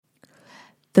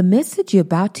The message you're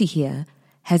about to hear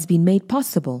has been made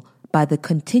possible by the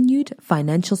continued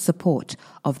financial support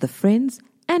of the friends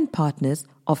and partners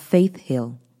of Faith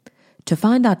Hill. To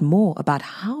find out more about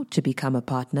how to become a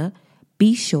partner,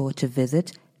 be sure to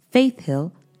visit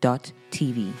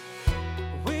faithhill.tv.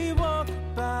 We walk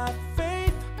by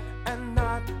faith and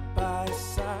not by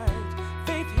sight.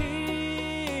 Faith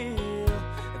Hill,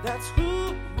 that's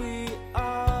who we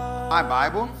are. My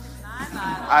Bible.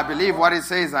 I believe what it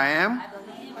says I am.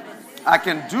 I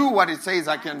can do what it says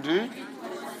I can do.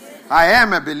 I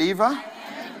am a believer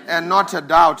and not a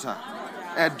doubter.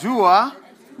 A doer,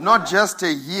 not just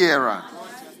a hearer.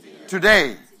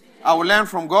 Today, I will learn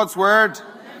from God's word,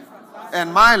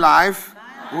 and my life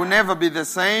will never be the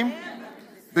same,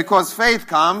 because faith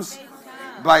comes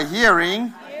by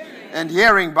hearing, and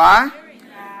hearing by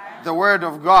the word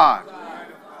of God.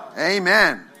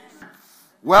 Amen.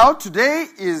 Well, today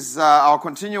is our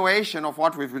continuation of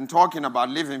what we've been talking about,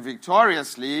 living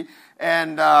victoriously.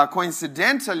 And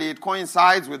coincidentally, it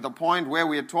coincides with the point where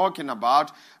we're talking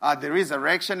about the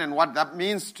resurrection and what that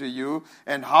means to you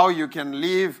and how you can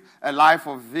live a life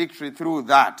of victory through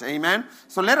that. Amen?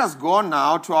 So let us go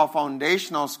now to our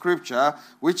foundational scripture,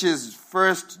 which is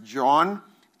 1 John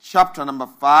chapter number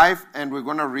 5, and we're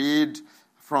going to read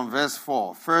from verse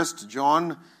 4. 1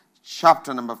 John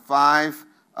chapter number 5,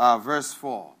 verse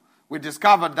 4. We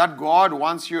discovered that God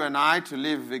wants you and I to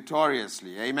live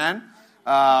victoriously. Amen?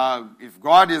 If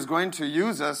God is going to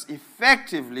use us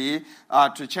effectively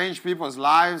to change people's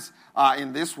lives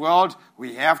in this world,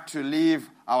 we have to live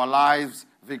our lives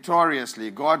victoriously.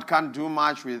 God can't do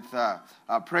much with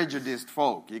prejudiced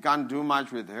folk. He can't do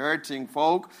much with hurting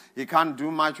folk. He can't do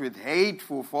much with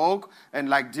hateful folk. And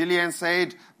like Dillian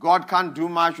said, God can't do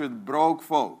much with broke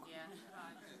folk.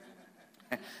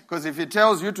 Because if he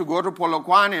tells you to go to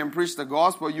Polokwane and preach the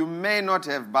gospel, you may not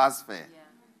have bus fare.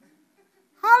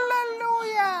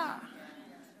 Hallelujah.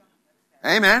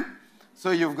 Amen.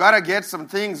 So you've got to get some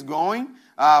things going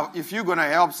if you're going to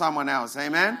help someone else.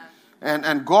 Amen.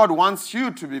 And God wants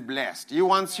you to be blessed. He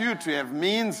wants you to have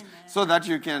means so that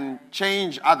you can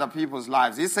change other people's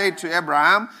lives. He said to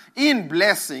Abraham, in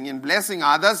blessing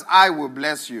others, I will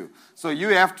bless you. So you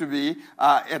have to be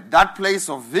at that place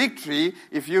of victory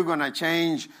if you're going to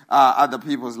change other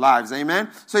people's lives. Amen.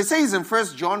 So it says in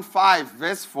 1 John 5,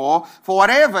 verse 4, for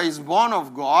whatever is born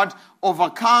of God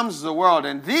overcomes the world.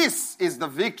 And this is the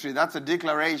victory. That's a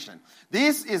declaration.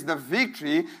 This is the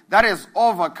victory that has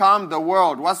overcome the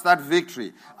world. What's that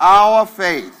victory? Our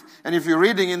faith. And if you're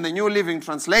reading in the New Living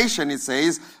Translation, it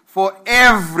says, for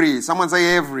every. Someone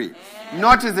say every.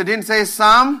 Notice it didn't say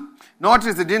some.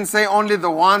 Notice it didn't say only the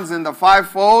ones in the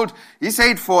fivefold. He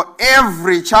said for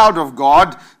every child of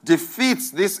God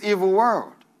defeats this evil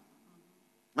world.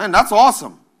 Man, that's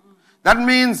awesome. That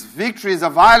means victory is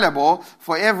available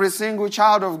for every single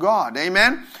child of God.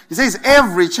 Amen? He says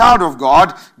every child of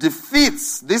God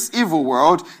defeats this evil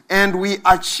world, and we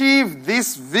achieve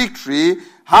this victory,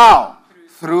 how?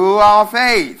 Through our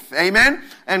faith. Amen?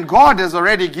 And God has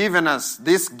already given us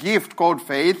this gift called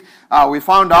faith. We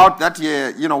found out that,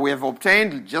 we have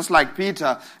obtained, just like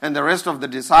Peter and the rest of the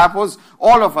disciples,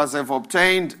 all of us have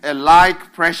obtained a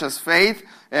like precious faith.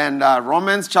 And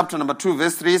Romans chapter number 2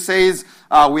 verse 3 says,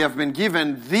 we have been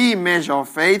given the measure of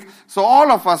faith. So all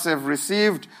of us have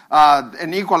received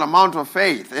an equal amount of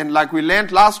faith. And like we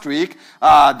learned last week,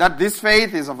 that this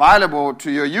faith is available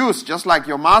to your use, just like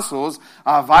your muscles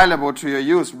are available to your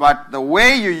use. But the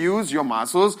way you use your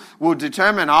muscles will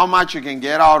determine how much you can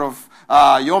get out of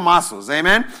your muscles.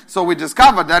 Amen? So we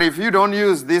discovered that if you don't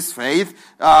use this faith,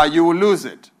 you will lose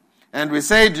it. And we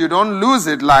said you don't lose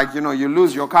it like, you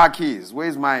lose your car keys.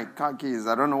 Where's my car keys?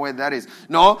 I don't know where that is.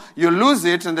 No, you lose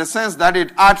it in the sense that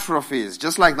it atrophies,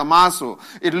 just like the muscle.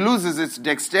 It loses its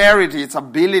dexterity, its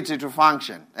ability to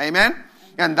function. Amen?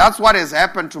 And that's what has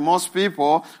happened to most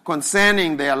people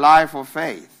concerning their life of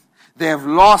faith. They have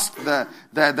lost the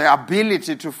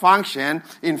ability to function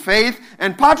in faith.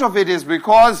 And part of it is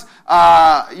because,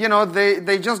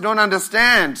 they just don't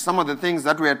understand some of the things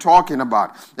that we are talking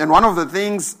about. And one of the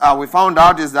things we found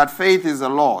out is that faith is a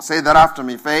law. Say that after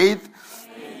me. Faith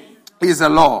is a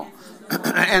law.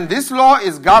 And this law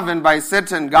is governed by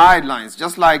certain guidelines.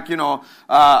 Just like,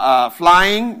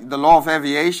 flying, the law of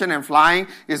aviation and flying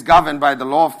is governed by the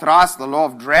law of thrust, the law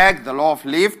of drag, the law of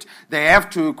lift. They have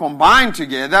to combine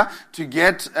together to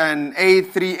get an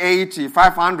A380,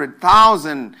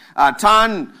 500,000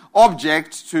 ton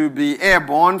object to be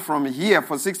airborne from here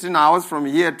for 16 hours from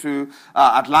here to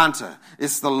Atlanta.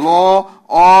 It's the law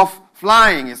of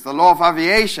flying. It's the law of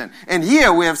aviation. And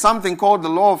here we have something called the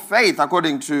law of faith,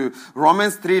 according to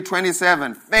Romans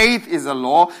 3:27. Faith is a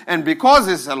law, and because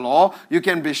it's a law, you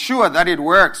can be sure that it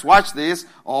works. Watch this,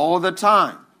 all the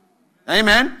time.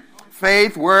 Amen?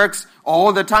 Faith works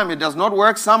all the time. It does not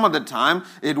work some of the time.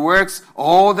 It works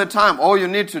all the time. All you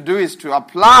need to do is to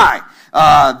apply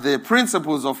the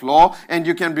principles of law, and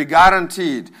you can be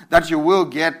guaranteed that you will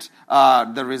get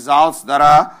the results that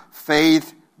are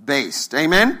faith-based.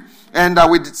 Amen? And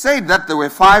we said that there were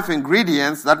 5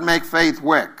 ingredients that make faith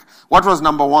work. What was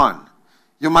number 1?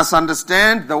 You must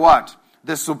understand the what?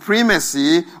 The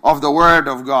supremacy of the Word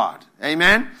of God.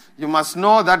 Amen? You must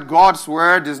know that God's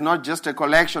Word is not just a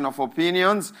collection of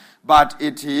opinions, but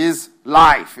it is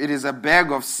life. It is a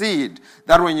bag of seed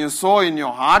that when you sow in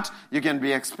your heart, you can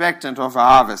be expectant of a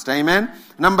harvest. Amen?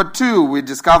 Number 2, we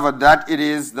discovered that it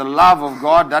is the love of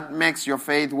God that makes your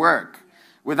faith work.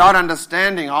 Without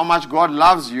understanding how much God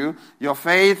loves you, your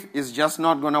faith is just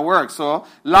not going to work. So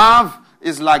love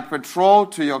is like petrol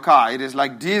to your car. It is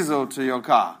like diesel to your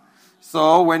car.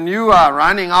 So when you are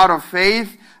running out of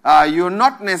faith, you're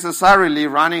not necessarily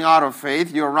running out of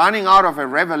faith. You're running out of a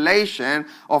revelation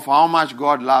of how much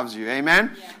God loves you.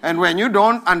 Amen? Yeah. And when you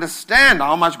don't understand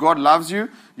how much God loves you,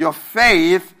 your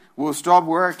faith will stop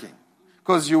working.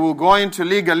 Because you will go into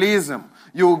legalism.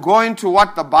 You will go into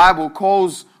what the Bible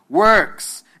calls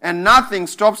works. And nothing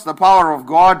stops the power of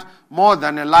God more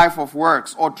than a life of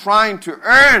works or trying to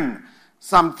earn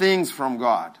some things from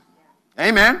God.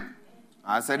 Amen?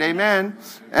 I said amen.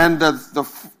 And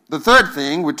the third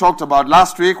thing we talked about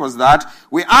last week was that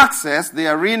we access the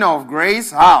arena of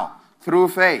grace. How? Through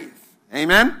faith.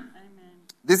 Amen?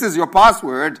 This is your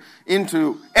password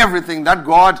into everything that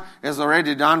God has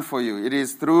already done for you. It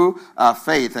is through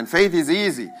faith. And faith is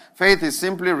easy. Faith is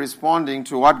simply responding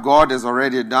to what God has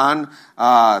already done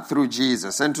through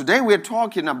Jesus. And today we're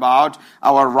talking about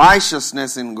our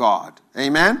righteousness in God.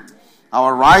 Amen?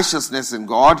 Our righteousness in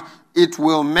God. It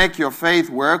will make your faith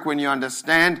work when you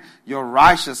understand your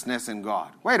righteousness in God.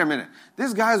 Wait a minute.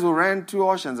 These guys who ran 2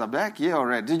 oceans are back here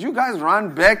already. Did you guys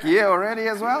run back here already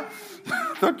as well?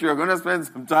 Thought you were going to spend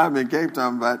some time in Cape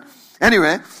Town, but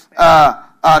anyway,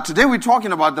 today we're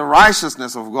talking about the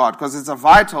righteousness of God because it's a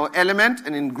vital element,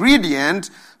 an ingredient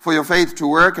for your faith to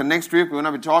work. And next week we're going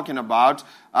to be talking about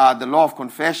the law of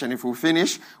confession if we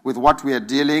finish with what we are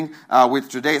dealing with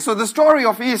today. So the story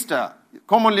of Easter,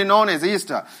 commonly known as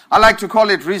Easter. I like to call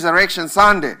it Resurrection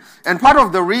Sunday. And part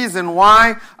of the reason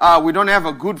why we don't have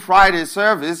a Good Friday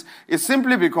service is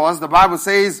simply because the Bible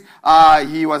says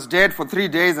he was dead for 3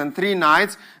 days and 3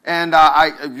 nights. And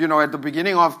at the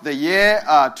beginning of the year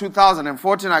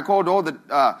 2014, I called all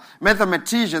the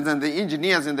mathematicians and the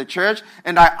engineers in the church,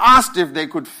 and I asked if they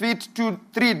could fit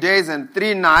 3 days and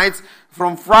 3 nights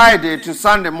from Friday to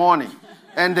Sunday morning.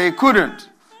 And they couldn't.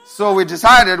 So we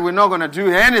decided we're not going to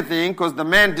do anything because the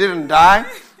man didn't die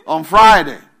on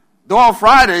Friday. Though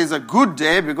Friday is a good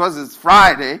day because it's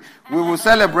Friday, we will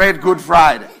celebrate Good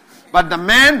Friday. But the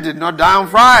man did not die on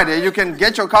Friday. You can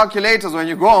get your calculators when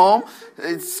you go home.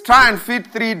 Try and fit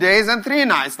 3 days and 3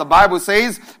 nights. The Bible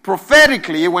says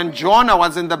prophetically when Jonah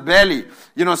was in the belly,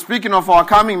 speaking of our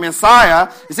coming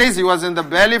Messiah, it says he was in the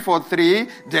belly for 3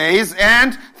 days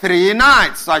and 3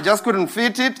 nights. So I just couldn't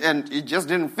fit it and it just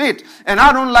didn't fit. And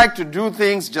I don't like to do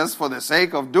things just for the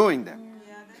sake of doing them.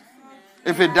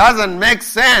 If it doesn't make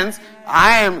sense,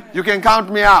 you can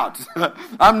count me out.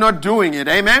 I'm not doing it.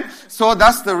 Amen? So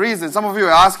that's the reason. Some of you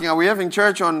are asking, are we having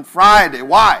church on Friday?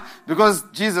 Why? Because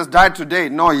Jesus died today.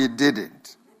 No, he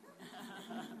didn't.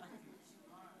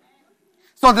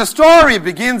 So the story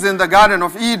begins in the Garden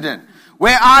of Eden,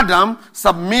 where Adam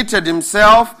submitted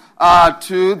himself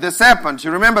to the serpent. You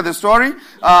remember the story?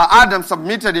 Adam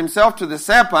submitted himself to the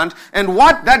serpent, and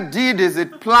what that did is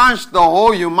it plunged the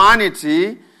whole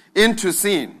humanity into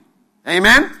sin.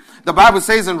 Amen? The Bible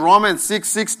says in Romans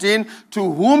 6:16,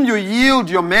 to whom you yield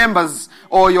your members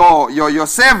or your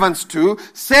servants to,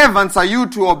 servants are you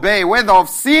to obey, whether of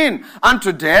sin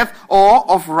unto death or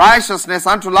of righteousness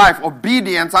unto life,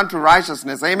 obedience unto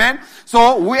righteousness. Amen?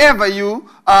 So whoever you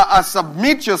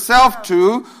submit yourself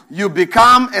to, you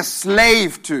become a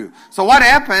slave to. So what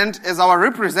happened is our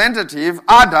representative,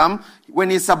 Adam, when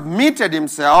he submitted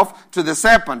himself to the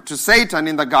serpent, to Satan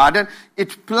in the garden,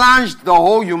 it plunged the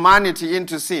whole humanity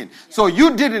into sin. So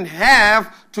you didn't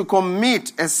have to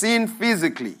commit a sin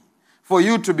physically for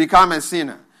you to become a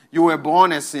sinner. You were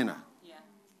born a sinner. Yeah.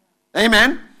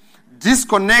 Amen?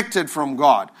 Disconnected from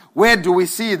God. Where do we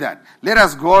see that? Let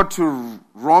us go to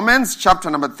Romans chapter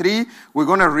number 3. We're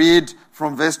going to read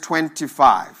from verse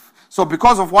 25. So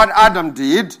because of what Adam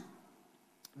did,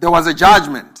 there was a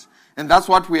judgment. And that's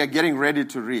what we are getting ready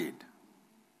to read.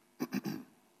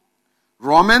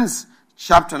 Romans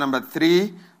chapter number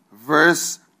 3,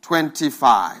 verse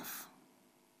 25.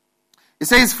 It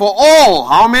says, for all,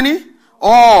 how many?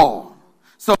 All.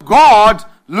 So God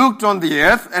looked on the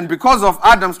earth, and because of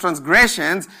Adam's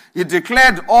transgressions, he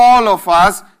declared all of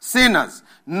us sinners.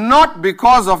 Not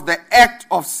because of the act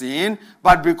of sin,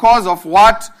 but because of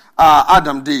what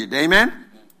Adam did. Amen?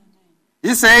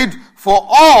 He said, for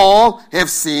all have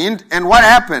sinned, and what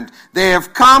happened? They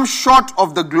have come short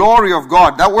of the glory of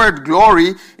God. That word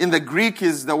glory in the Greek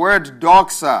is the word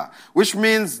doxa, which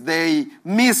means they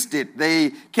missed it.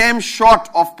 They came short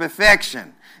of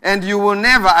perfection. And you will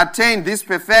never attain this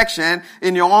perfection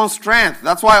in your own strength.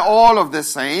 That's why all of the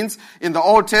saints in the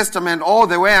Old Testament, all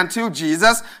the way until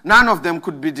Jesus, none of them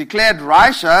could be declared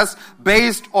righteous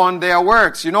based on their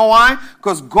works. You know why?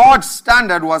 Because God's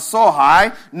standard was so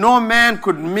high, no man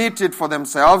could meet it for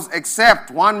themselves except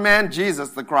one man,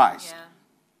 Jesus the Christ.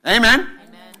 Yeah. Amen?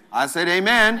 Amen? I said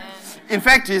amen. Amen. In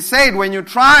fact, he said, when you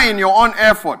try in your own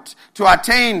effort to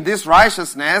attain this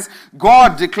righteousness,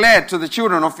 God declared to the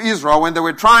children of Israel when they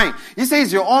were trying, he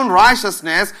says, your own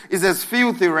righteousness is as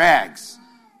filthy rags.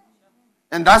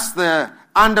 And that's the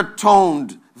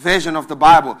undertoned version of the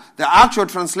Bible. The actual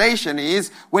translation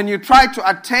is, when you try to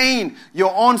attain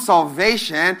your own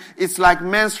salvation, it's like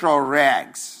menstrual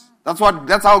rags. That's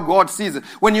how God sees it.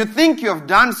 When you think you have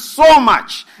done so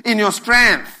much in your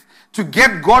strength to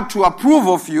get God to approve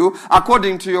of you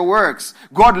according to your works,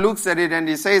 God looks at it and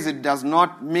he says it does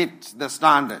not meet the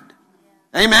standard.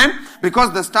 Amen?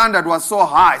 Because the standard was so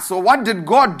high. So what did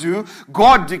God do?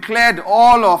 God declared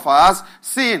all of us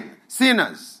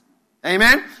sinners.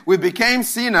 Amen? We became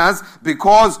sinners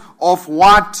because of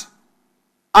what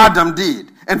Adam did.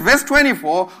 And verse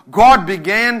 24, God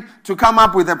began to come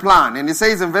up with a plan. And he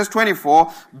says in verse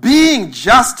 24, being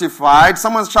justified,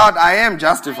 someone shout, I am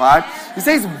justified. He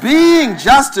says, being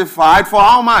justified for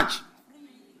how much?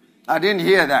 I didn't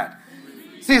hear that.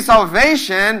 See,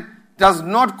 salvation does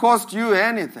not cost you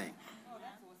anything.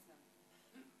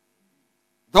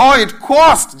 Though it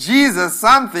cost Jesus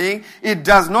something, it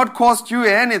does not cost you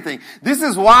anything. This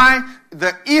is why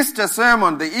the Easter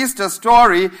sermon, the Easter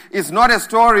story, is not a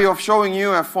story of showing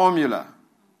you a formula.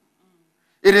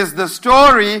 It is the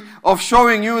story of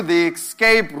showing you the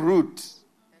escape route.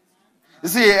 You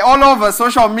see, all over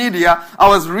social media, I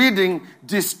was reading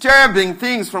disturbing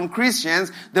things from Christians.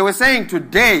 They were saying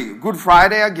today, Good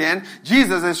Friday again,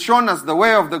 Jesus has shown us the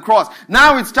way of the cross.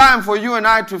 Now it's time for you and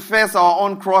I to face our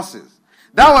own crosses.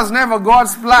 That was never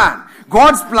God's plan.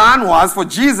 God's plan was for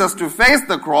Jesus to face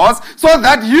the cross so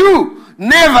that you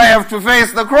never have to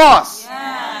face the cross.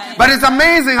 Yeah. But it's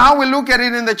amazing how we look at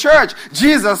it in the church.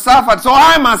 Jesus suffered, so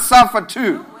I must suffer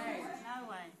too. No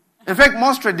way. In fact,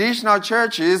 most traditional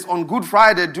churches on Good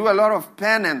Friday do a lot of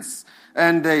penance.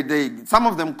 And some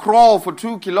of them crawl for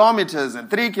 2 kilometers and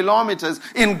 3 kilometers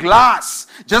in glass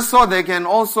just so they can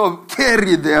also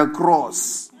carry their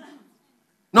cross.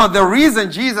 No, the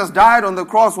reason Jesus died on the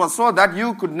cross was so that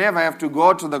you could never have to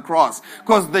go to the cross.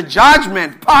 Because the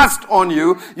judgment passed on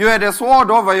you. You had a sword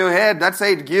over your head that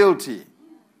said guilty.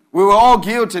 We were all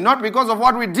guilty, not because of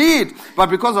what we did, but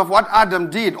because of what Adam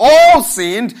did. All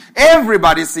sinned,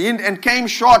 everybody sinned, and came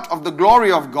short of the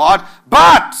glory of God.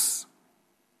 But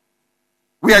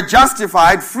we are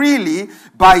justified freely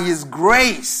by His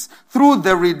grace through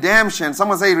the redemption.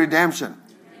 Someone say redemption.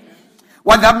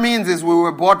 What that means is we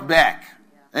were bought back.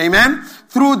 Amen?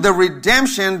 Through the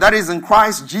redemption that is in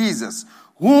Christ Jesus,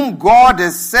 whom God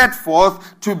has set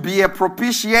forth to be a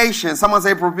propitiation. Someone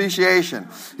say propitiation.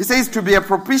 He says to be a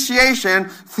propitiation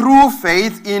through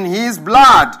faith in His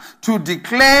blood, to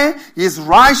declare His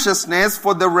righteousness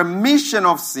for the remission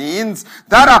of sins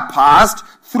that are past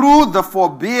through the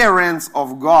forbearance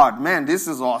of God. Man, this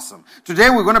is awesome. Today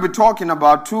we're going to be talking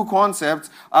about two concepts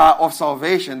of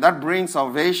salvation that bring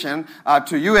salvation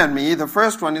to you and me. The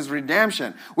first one is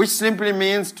redemption, which simply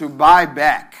means to buy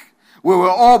back. We were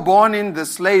all born in the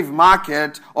slave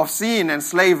market of sin and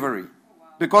slavery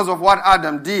because of what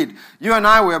Adam did. You and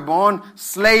I were born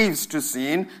slaves to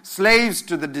sin, slaves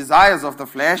to the desires of the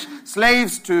flesh,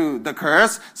 slaves to the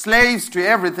curse, slaves to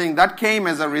everything that came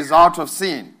as a result of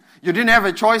sin. You didn't have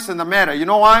a choice in the matter. You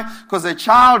know why? Because a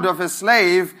child of a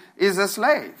slave is a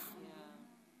slave.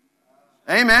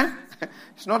 Amen?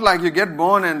 It's not like you get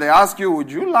born and they ask you,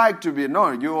 would you like to be? No,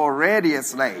 you're already a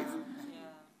slave.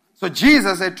 So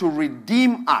Jesus had to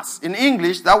redeem us. In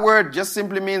English, that word just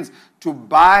simply means to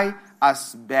buy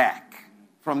us back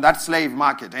from that slave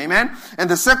market. Amen? And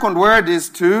the second word is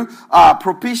to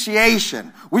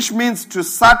propitiation, which means to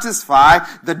satisfy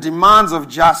the demands of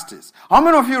justice. How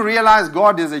many of you realize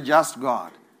God is a just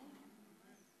God?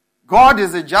 God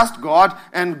is a just God,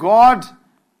 and God,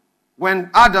 when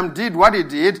Adam did what he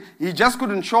did, he just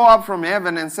couldn't show up from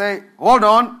heaven and say, hold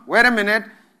on, wait a minute,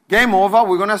 game over,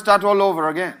 we're going to start all over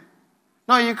again.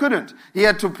 No, he couldn't. He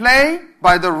had to play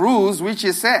by the rules which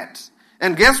he set.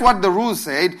 And guess what the rules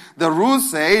said? The rules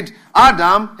said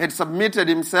Adam had submitted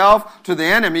himself to the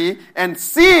enemy, and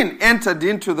sin entered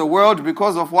into the world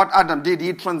because of what Adam did.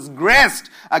 He transgressed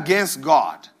against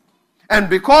God. And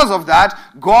because of that,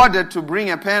 God had to bring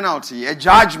a penalty, a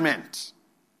judgment,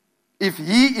 if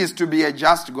he is to be a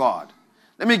just God.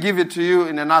 Let me give it to you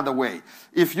in another way.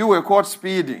 If you were caught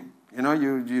speeding,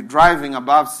 you're driving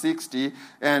above 60,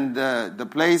 and the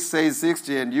place says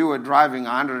 60, and you were driving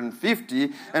 150,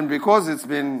 and because it's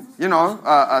been,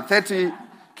 30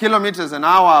 kilometers an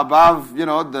hour above,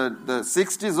 the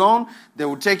 60 zone, they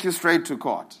will take you straight to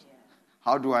court.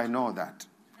 How do I know that?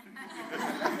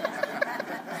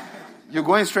 You're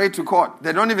going straight to court.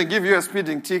 They don't even give you a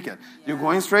speeding ticket. You're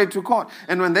going straight to court.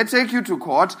 And when they take you to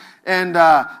court, and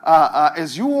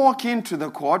as you walk into the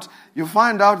court, you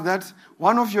find out that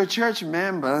one of your church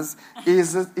members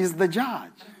is the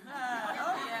judge.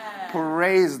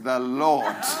 Praise the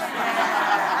Lord.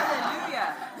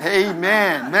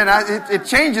 Amen. Man, it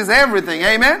changes everything.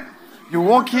 Amen. You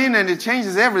walk in and it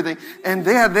changes everything. And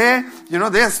they are there,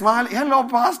 they're smiling. Hello,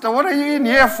 Pastor, what are you in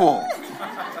here for?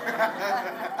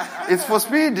 It's for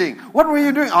speeding. What were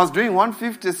you doing? I was doing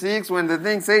 156 when the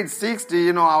thing said 60.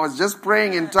 I was just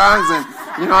praying in tongues and,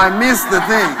 I missed the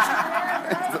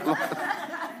thing.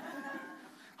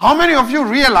 How many of you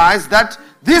realize that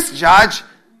this judge,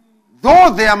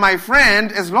 though they are my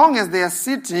friend, as long as they are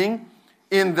sitting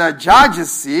in the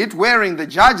judge's seat, wearing the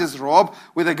judge's robe,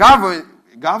 with a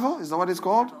gavel, is that what it's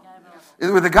called?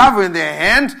 With a gavel in their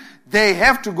hand, they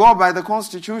have to go by the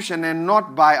Constitution and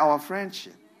not by our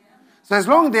friendship. So as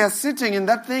long as they are sitting in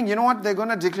that thing, you know what they're going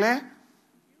to declare?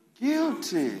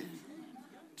 Guilty.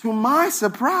 To my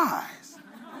surprise.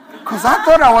 Because I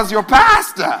thought I was your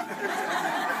pastor.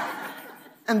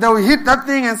 And they'll hit that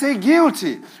thing and say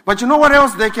guilty. But you know what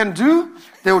else they can do?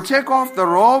 They'll take off the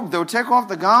robe, they'll take off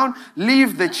the gown,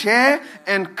 leave the chair,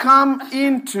 and come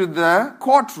into the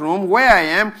courtroom where I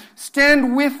am,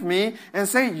 stand with me, and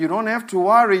say, you don't have to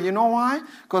worry. You know why?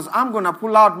 Because I'm going to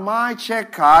pull out my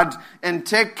check card and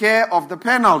take care of the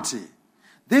penalty.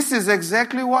 This is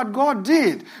exactly what God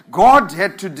did. God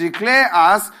had to declare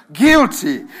us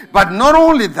guilty. But not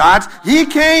only that, he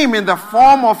came in the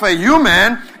form of a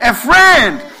human, a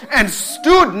friend, and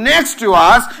stood next to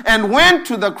us and went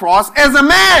to the cross as a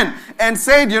man and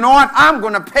said, you know what, I'm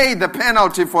going to pay the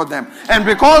penalty for them. And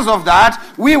because of that,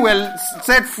 we were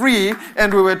set free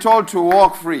and we were told to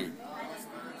walk free.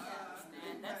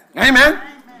 Amen?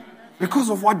 Because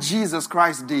of what Jesus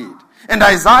Christ did. And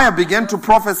Isaiah began to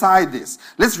prophesy this.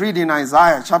 Let's read in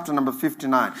Isaiah chapter number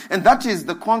 59. And that is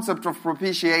the concept of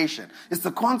propitiation. It's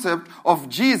the concept of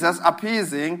Jesus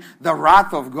appeasing the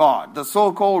wrath of God, the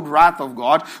so-called wrath of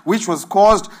God, which was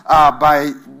caused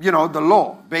by, the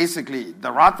law. Basically,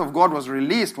 the wrath of God was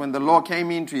released when the law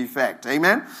came into effect.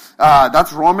 Amen?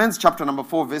 That's Romans chapter number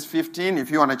 4, verse 15.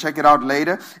 If you want to check it out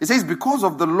later. It says, because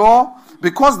the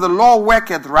law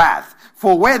worketh wrath.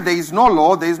 For where there is no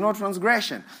law, there is no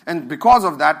transgression. And because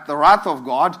of that, the wrath of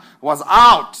God was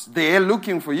out there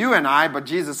looking for you and I, but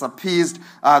Jesus appeased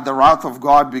the wrath of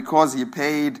God because he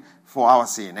paid for our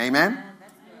sin. Amen?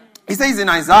 He says in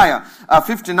Isaiah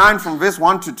 59 from verse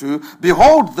 1 to 2,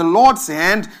 behold, the Lord's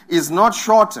hand is not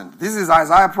shortened. This is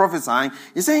Isaiah prophesying.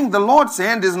 He's saying the Lord's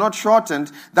hand is not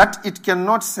shortened, that it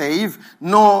cannot save,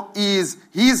 nor is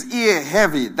his ear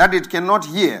heavy, that it cannot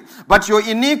hear. But your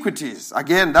iniquities,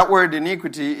 again, that word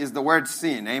iniquity is the word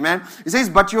sin. Amen? He says,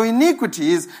 but your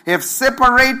iniquities have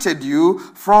separated you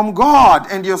from God,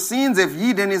 and your sins have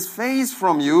hidden his face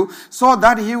from you, so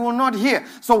that he will not hear.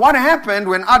 So what happened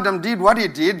when Adam did what he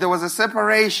did? There was a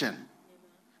separation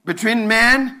between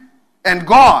man and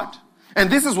God. And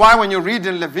this is why when you read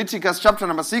in Leviticus chapter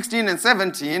number 16 and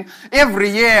 17, every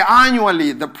year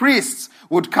annually the priests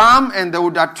would come and they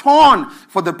would atone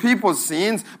for the people's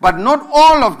sins, but not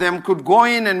all of them could go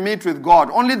in and meet with God.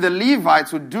 Only the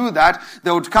Levites would do that.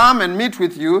 They would come and meet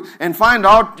with you and find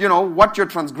out, what your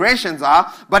transgressions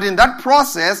are. But in that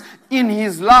process, in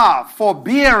his love,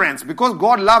 forbearance, because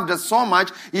God loved us so much,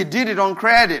 he did it on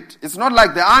credit. It's not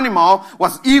like the animal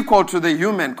was equal to the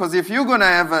human, because if you're going to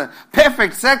have a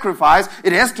perfect sacrifice,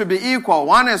 it has to be equal,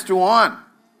 1:1.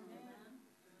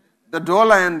 The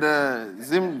dollar and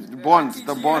the bonds. You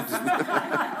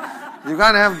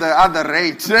can't have the other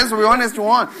rate. It has to be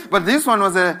 1:1. But this one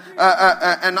was an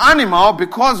animal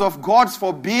because of God's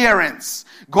forbearance.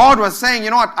 God was saying, you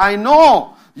know what, I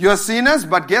know you're sinners,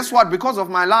 but guess what? Because of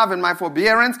my love and my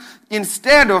forbearance,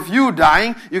 instead of you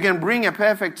dying, you can bring a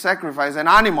perfect sacrifice, an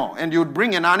animal. And you'd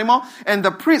bring an animal, and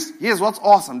the priest, here's what's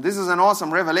awesome. This is an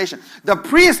awesome revelation. The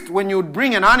priest, when you'd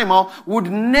bring an animal, would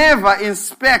never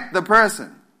inspect the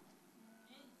person.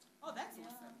 Oh, that's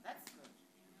awesome. That's good.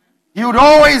 He would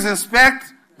always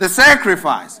inspect the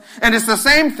sacrifice. And it's the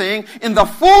same thing. In the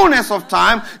fullness of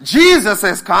time, Jesus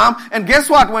has come. And guess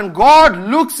what? When God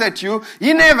looks at you,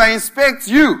 He never inspects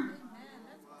you.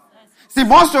 See,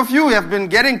 most of you have been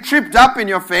getting tripped up in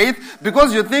your faith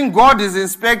because you think God is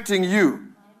inspecting you.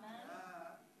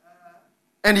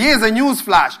 And here's a news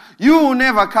flash. You will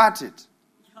never cut it.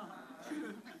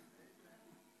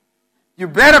 You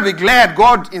better be glad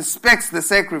God inspects the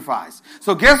sacrifice.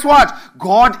 So guess what?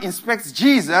 God inspects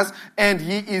Jesus, and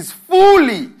He is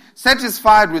fully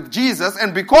satisfied with Jesus,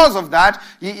 and because of that,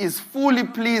 He is fully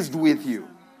pleased with you.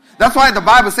 That's why the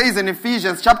Bible says in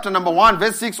Ephesians chapter number 1,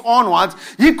 verse 6 onwards,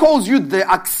 He calls you the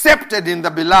accepted in the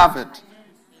beloved.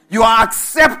 You are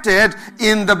accepted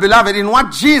in the beloved. In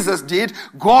what Jesus did,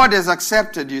 God has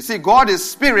accepted you. See, God is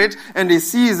spirit, and He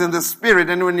sees in the spirit,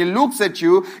 and when He looks at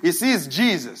you, He sees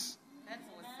Jesus.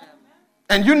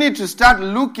 And you need to start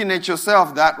looking at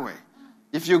yourself that way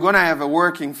if you're going to have a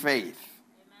working faith.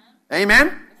 Amen?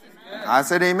 Amen? I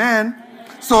said amen.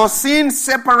 So sin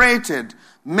separated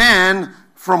man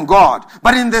from God.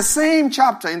 But in the same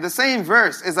chapter, in the same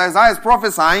verse, as Isaiah is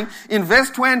prophesying, in verse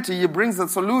 20, he brings the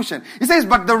solution. He says,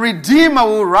 but the Redeemer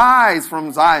will rise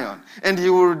from Zion, and He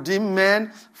will redeem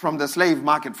men from the slave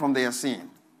market, from their sin.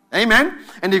 Amen?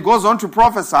 And he goes on to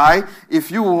prophesy.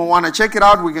 If you want to check it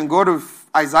out, we can go to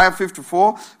Isaiah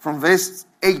 54 from verse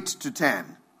 8 to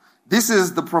 10. This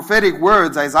is the prophetic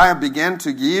words Isaiah began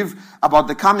to give about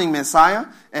the coming Messiah,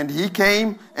 and he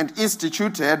came and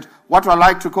instituted what I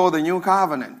like to call the new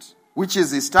covenant, which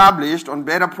is established on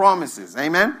better promises.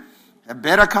 Amen? A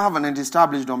better covenant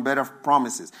established on better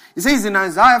promises. He says in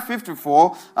Isaiah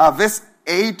 54, verse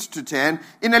 8 to 10,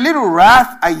 in a little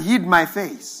wrath I hid my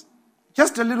face.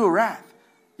 Just a little wrath.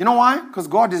 You know why? Because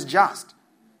God is just.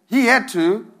 He had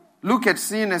to look at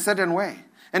sin a certain way.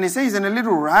 And He says, in a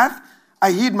little wrath,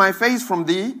 I hid my face from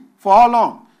thee. For how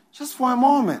long? Just for a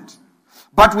moment.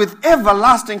 But with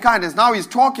everlasting kindness. Now He's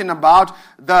talking about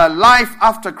the life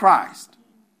after Christ.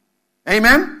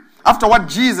 Amen? After what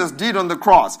Jesus did on the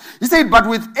cross. He said, but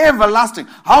with everlasting.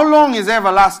 How long is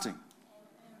everlasting?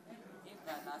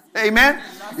 Amen?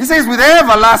 He says, with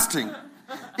everlasting,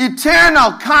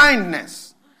 eternal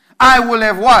kindness, I will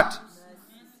have what?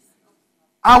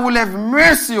 I will have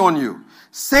mercy on you,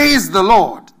 says the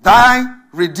Lord, thy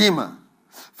Redeemer.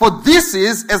 For this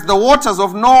is as the waters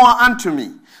of Noah unto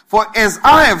me. For as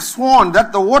I have sworn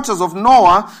that the waters of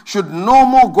Noah should no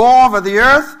more go over the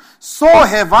earth, so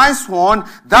have I sworn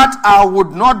that I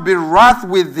would not be wrath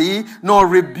with thee, nor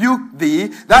rebuke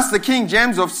thee. That's the King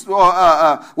James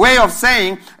way of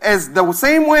saying, as the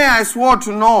same way I swore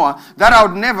to Noah that I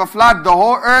would never flood the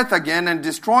whole earth again and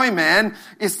destroy man,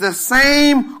 it's the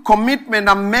same commitment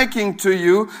I'm making to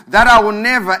you, that I will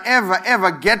never, ever,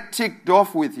 ever get ticked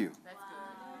off with you.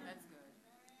 That's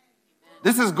good.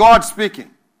 This is God speaking.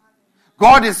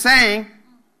 God is saying,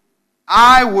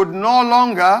 I would no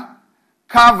longer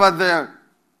cover the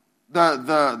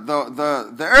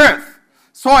earth.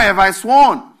 So have I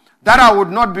sworn that I would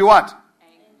not be what?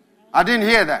 Angry. I didn't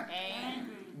hear that.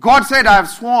 Angry. God said, I have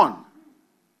sworn.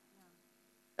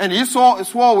 And He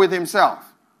swore with Himself.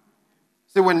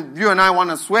 See, when you and I want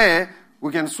to swear,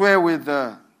 we can swear with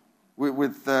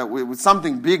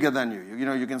something bigger than you. You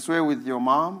know, you can swear with your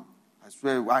mom.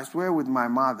 I swear with my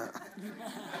mother.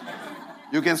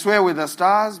 You can swear with the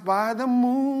stars, by the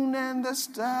moon and the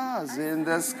stars in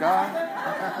the sky.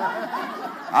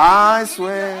 I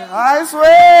swear.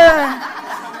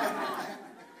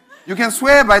 You can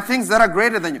swear by things that are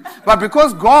greater than you. But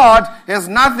because God has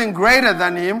nothing greater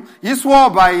than Him, He swore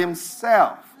by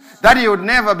Himself that He would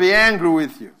never be angry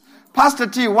with you. Pastor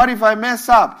T, what if I mess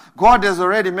up? God has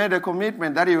already made a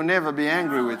commitment that He will never be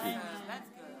angry with you.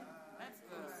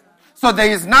 So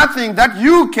there is nothing that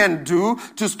you can do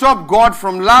to stop God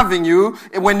from loving you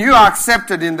when you are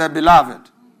accepted in the beloved.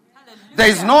 There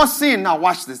is no sin. Now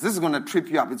watch this. This is going to trip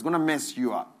you up. It's going to mess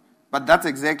you up. But that's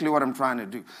exactly what I'm trying to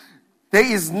do. There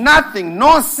is nothing,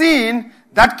 no sin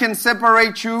that can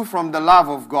separate you from the love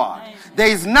of God. There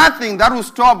is nothing that will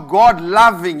stop God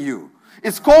loving you.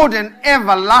 It's called an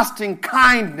everlasting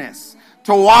kindness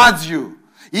towards you.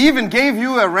 He even gave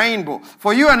you a rainbow.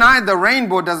 For you and I, the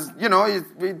rainbow does,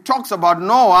 it talks about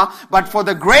Noah, but for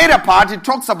the greater part, it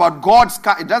talks about God's,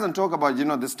 it doesn't talk about,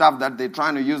 the stuff that they're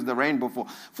trying to use the rainbow for.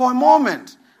 For a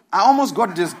moment, I almost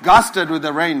got disgusted with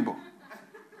the rainbow.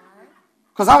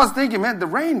 Because I was thinking, man, the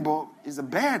rainbow is a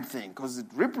bad thing because it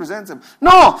represents him.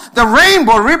 No, the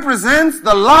rainbow represents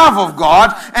the love of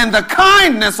God and the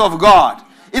kindness of God.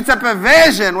 It's a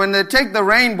perversion when they take the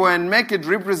rainbow and make it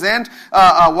represent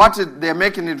they're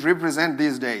making it represent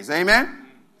these days. Amen?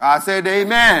 I said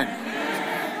amen.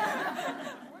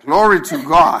 Glory to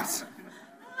God.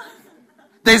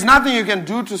 There's nothing you can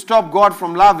do to stop God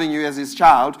from loving you as his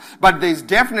child, but there's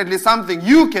definitely something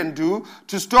you can do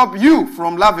to stop you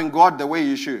from loving God the way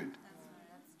you should.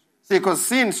 See, because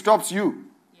sin stops you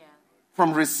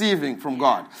from receiving from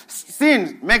God.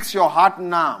 Sin makes your heart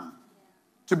numb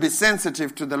to be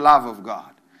sensitive to the love of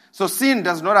God. So sin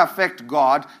does not affect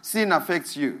God, sin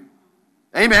affects you.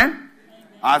 Amen?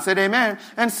 I said amen.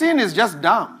 And sin is just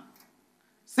dumb.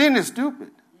 Sin is stupid.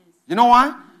 You know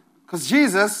why? Because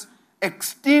Jesus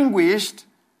extinguished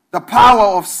the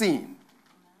power of sin.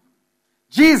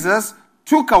 Jesus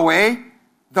took away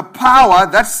the power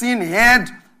that sin had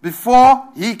before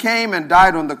he came and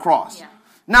died on the cross. Yeah.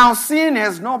 Now sin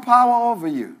has no power over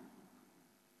you.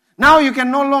 Now you can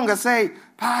no longer say,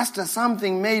 Pastor,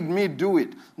 something made me do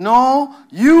it. No,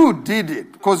 you did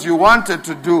it because you wanted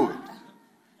to do it.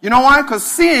 You know why? Because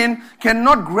sin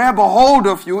cannot grab a hold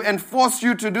of you and force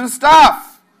you to do stuff.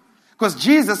 Because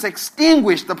Jesus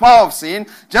extinguished the power of sin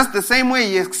just the same way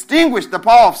he extinguished the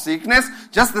power of sickness,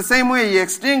 just the same way he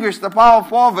extinguished the power of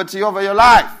poverty over your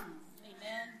life.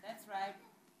 Amen. That's right.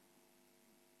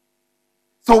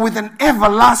 So with an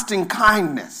everlasting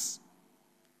kindness,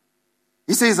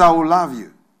 he says, I will love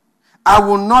you. I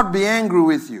will not be angry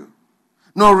with you,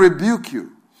 nor rebuke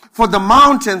you. For the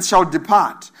mountains shall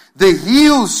depart, the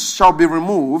hills shall be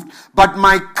removed, but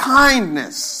my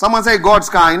kindness, someone say God's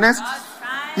kindness. God's kindness.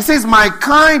 He says, my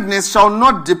kindness shall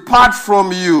not depart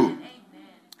from you. Amen.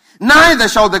 Neither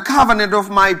shall the covenant of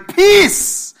my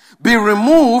peace be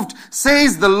removed,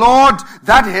 says the Lord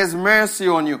that has mercy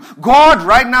on you. God,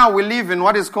 right now we live in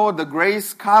what is called the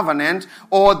grace covenant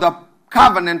or the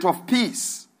covenant of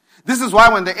peace. This is why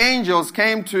when the angels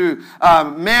came to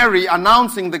Mary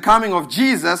announcing the coming of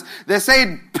Jesus, they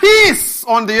said, peace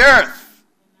on the earth.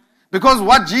 Because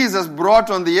what Jesus brought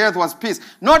on the earth was peace.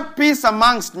 Not peace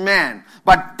amongst men,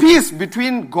 but peace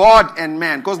between God and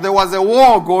man. Because there was a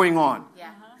war going on.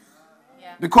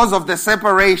 Because of the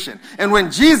separation. And when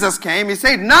Jesus came, he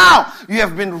said, now you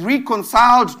have been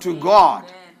reconciled to God.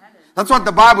 That's what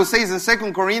the Bible says in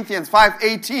 2 Corinthians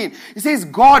 5:18. It says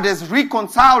God has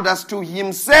reconciled us to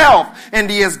himself and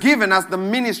he has given us the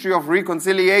ministry of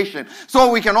reconciliation. So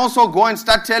we can also go and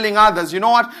start telling others, you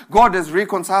know what? God has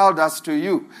reconciled us to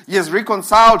you. He has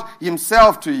reconciled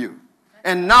himself to you.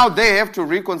 And now they have to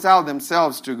reconcile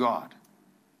themselves to God.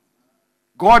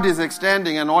 God is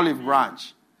extending an olive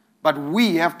branch, but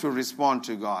we have to respond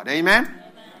to God. Amen?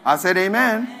 I said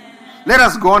amen. Let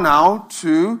us go now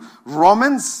to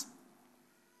Romans.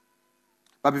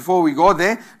 But before we go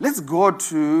there, let's go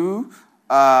to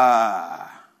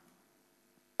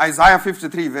Isaiah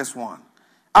 53 verse 1.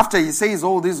 After he says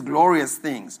all these glorious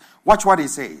things, watch what he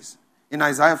says in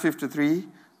Isaiah 53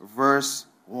 verse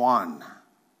 1.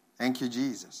 Thank you,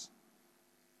 Jesus.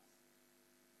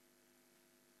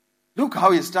 Look how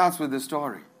he starts with the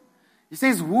story. He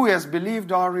says, who has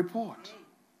believed our report?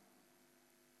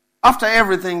 After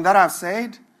everything that I've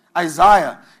said,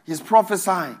 Isaiah is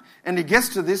prophesying. And he gets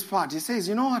to this part. He says,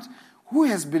 you know what? Who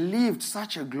has believed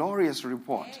such a glorious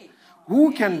report?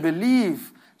 Who can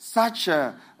believe such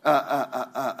a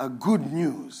good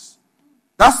news?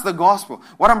 That's the gospel.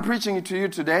 What I'm preaching to you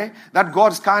today, that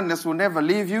God's kindness will never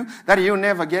leave you, that he'll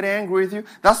never get angry with you,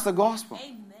 that's the gospel.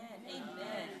 Amen.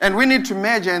 And we need to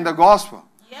measure in the gospel.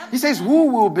 He says,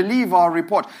 who will believe our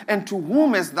report? And to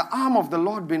whom has the arm of the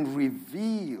Lord been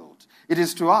revealed? It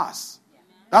is to us.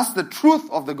 That's the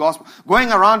truth of the gospel. Going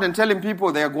around and telling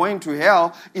people they are going to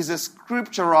hell is a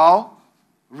scriptural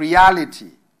reality,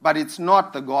 but it's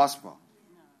not the gospel.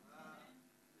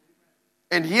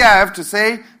 And here I have to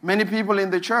say, many people in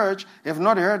the church have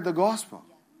not heard the gospel.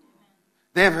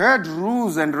 They've heard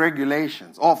rules and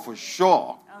regulations, oh, for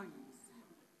sure.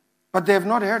 But they have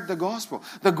not heard the gospel.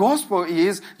 The gospel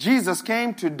is Jesus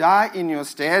came to die in your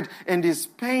stead and his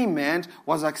payment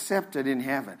was accepted in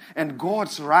heaven. And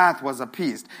God's wrath was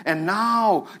appeased. And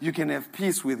now you can have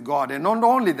peace with God. And not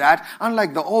only that,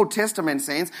 unlike the Old Testament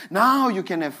saints, now you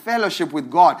can have fellowship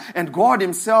with God. And God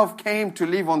himself came to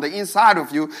live on the inside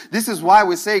of you. This is why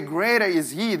we say greater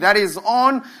is he that is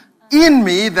in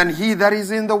me than he that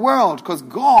is in the world. Because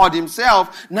God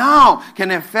himself now can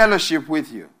have fellowship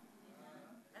with you.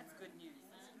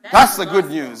 That's the good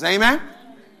news. Amen?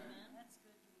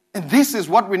 And this is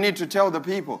what we need to tell the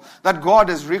people. That God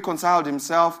has reconciled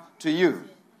himself to you.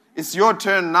 It's your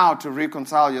turn now to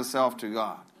reconcile yourself to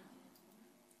God.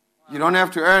 You don't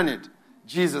have to earn it.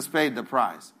 Jesus paid the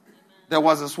price. There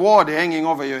was a sword hanging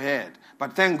over your head,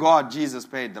 but thank God Jesus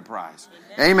paid the price.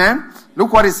 Amen.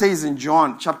 Look what it says in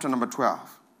John chapter number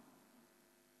 12.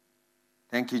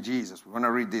 Thank you, Jesus. We're going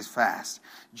to read this fast.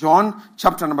 John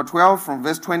chapter number 12 from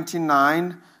verse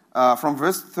 29, from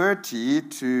verse 30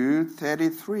 to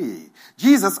 33.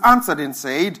 Jesus answered and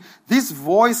said, "This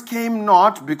voice came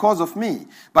not because of me,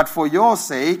 but for your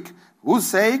sake." Whose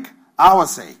sake? Our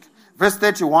sake. Verse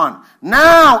 31.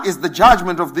 "Now is the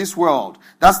judgment of this world."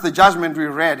 That's the judgment we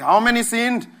read. How many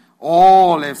sinned?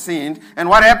 All have sinned. And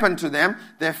what happened to them?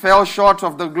 They fell short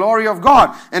of the glory of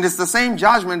God. And it's the same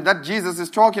judgment that Jesus is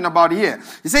talking about here.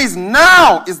 He says,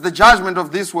 "Now is the judgment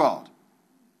of this world.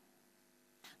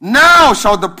 Now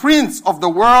shall the prince of the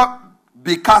world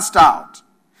be cast out."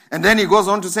 And then he goes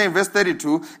on to say in verse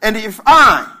 32, "And if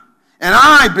I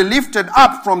be lifted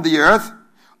up from the earth,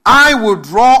 I will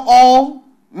draw all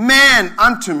men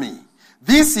unto me."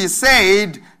 This he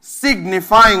said,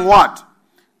 signifying what?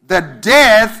 The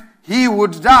death he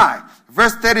would die.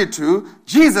 Verse 32,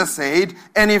 Jesus said,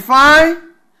 "And if I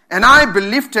be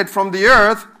lifted from the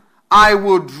earth, I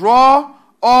will draw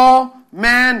all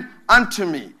men unto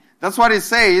me." That's what it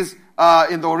says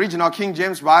in the original King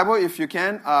James Bible, if you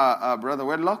can, Brother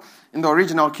Wedlock. In the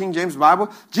original King James Bible,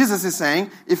 Jesus is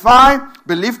saying, if I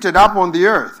be lifted up on the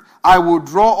earth, I will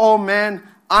draw all men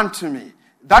unto me.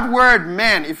 That word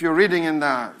man, if you're reading in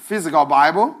the physical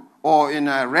Bible or in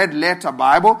a red letter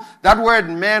Bible, that word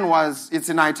man it's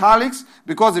in italics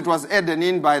because it was added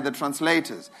in by the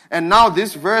translators. And now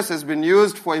this verse has been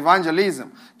used for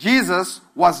evangelism. Jesus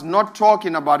was not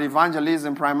talking about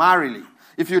evangelism primarily.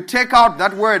 If you take out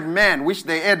that word man, which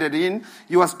they added in,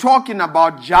 he was talking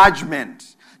about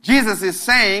judgment. Jesus is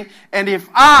saying, and if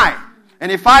I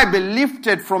be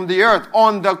lifted from the earth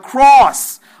on the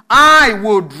cross, I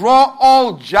will draw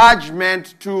all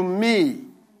judgment to me.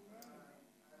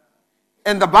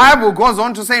 And the Bible goes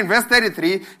on to say in verse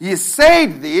 33, he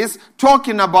said this,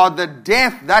 talking about the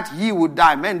death that he would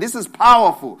die. Man, this is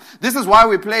powerful. This is why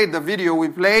we played the video we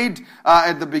played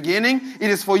at the beginning.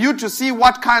 It is for you to see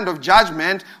what kind of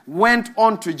judgment went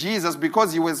on to Jesus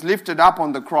because he was lifted up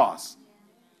on the cross.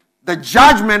 The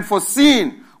judgment for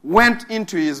sin went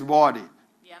into his body.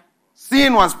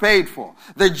 Sin was paid for.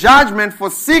 The judgment for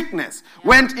sickness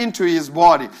went into his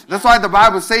body. That's why the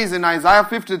Bible says in Isaiah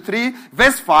 53,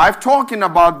 verse 5, talking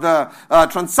about the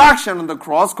transaction on the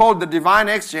cross called the divine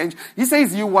exchange, he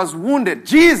says he was wounded.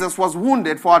 Jesus was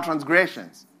wounded for our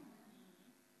transgressions.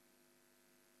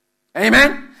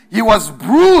 Amen? He was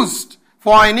bruised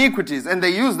for our iniquities. And they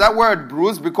use that word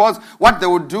bruised because what they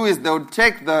would do is they would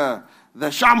take the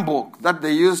shambok that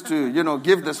they used to,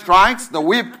 give the strikes, the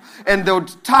whip, and they would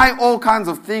tie all kinds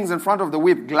of things in front of the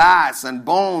whip, glass and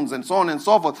bones and so on and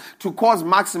so forth, to cause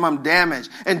maximum damage.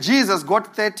 And Jesus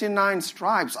got 39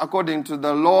 stripes according to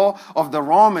the law of the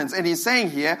Romans. And he's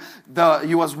saying here,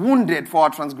 he was wounded for our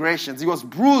transgressions. He was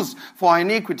bruised for our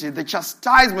iniquity. The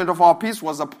chastisement of our peace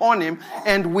was upon him,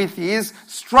 and with his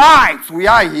stripes we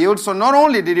are healed. So not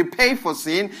only did he pay for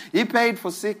sin, he paid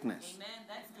for sickness.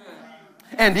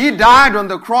 And he died on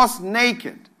the cross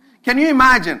naked. Can you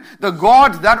imagine? The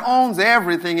God that owns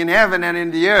everything in heaven and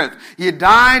in the earth. He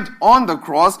died on the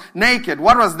cross naked.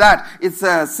 What was that? It's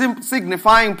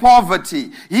signifying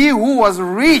poverty. He who was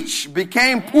rich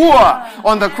became poor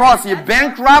on the cross. He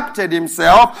bankrupted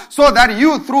himself so that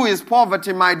you through his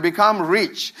poverty might become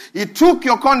rich. He took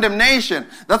your condemnation.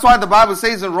 That's why the Bible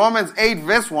says in Romans 8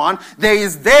 verse 1, there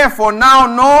is therefore now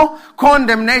no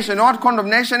condemnation. You know what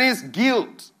condemnation is?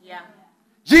 Guilt.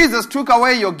 Jesus took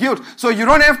away your guilt. So you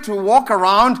don't have to walk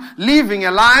around living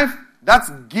a life that's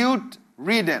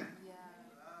guilt-ridden.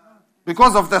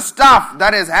 Because of the stuff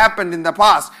that has happened in the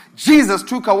past. Jesus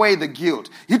took away the guilt.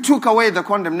 He took away the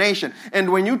condemnation.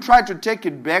 And when you try to take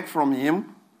it back from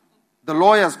him, the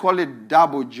lawyers call it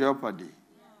double jeopardy.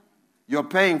 You're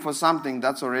paying for something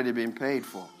that's already been paid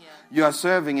for. You are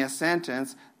serving a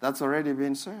sentence that's already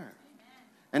been served.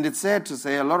 And it's sad to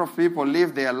say a lot of people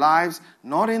live their lives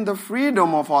not in the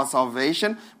freedom of our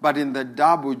salvation, but in the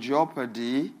double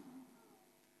jeopardy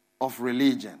of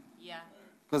religion.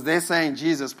 Because they're saying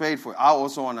Jesus paid for it. I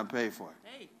also want to pay for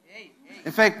it.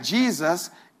 In fact, Jesus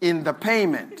in the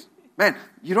payment. Man,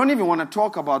 you don't even want to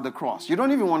talk about the cross. You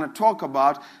don't even want to talk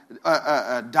about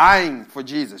dying for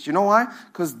Jesus. You know why?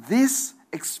 Because this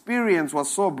experience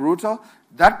was so brutal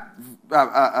that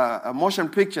a motion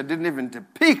picture didn't even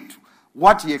depict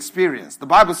what he experienced. The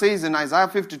Bible says in Isaiah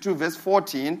 52 verse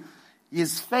 14,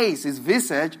 his face, his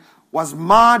visage was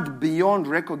marred beyond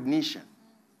recognition.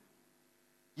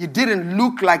 He didn't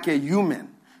look like a human.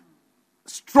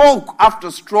 stroke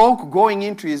after stroke going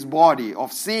into his body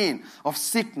of sin, of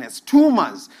sickness,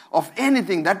 tumors, of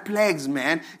anything that plagues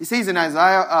man. He says in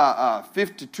Isaiah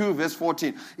 52 verse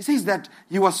 14, he says that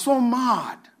he was so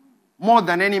marred more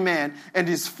than any man, and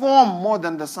his form more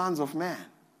than the sons of man.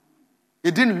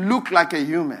 He didn't look like a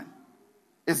human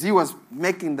as he was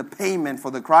making the payment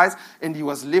for the Christ, and he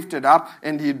was lifted up,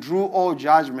 and he drew all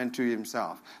judgment to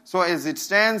himself. So as it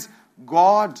stands,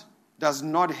 God does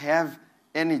not have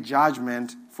any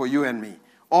judgment for you and me.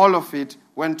 All of it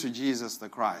went to Jesus the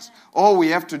Christ. All we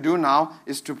have to do now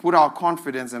is to put our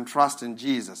confidence and trust in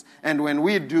Jesus. And when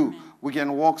we do, we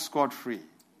can walk scot-free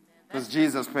because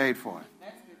Jesus paid for it.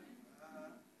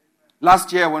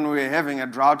 Last year when we were having a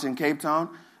drought in Cape Town,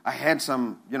 I had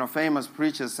some, famous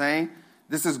preachers saying,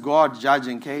 this is God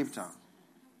judging Cape Town.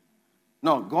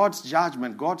 No, God's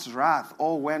judgment, God's wrath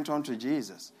all went on to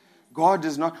Jesus. God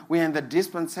is not, we're in the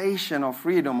dispensation of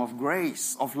freedom, of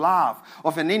grace, of love,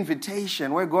 of an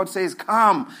invitation where God says,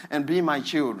 come and be my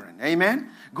children.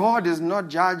 Amen? God is not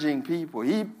judging people.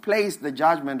 He placed the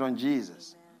judgment on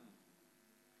Jesus.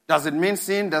 Does it mean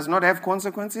sin does not have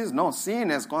consequences? No, sin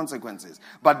has consequences.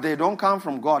 But they don't come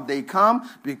from God. They come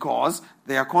because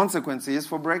there are consequences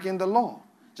for breaking the law.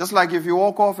 Just like if you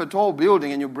walk off a tall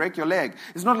building and you break your leg.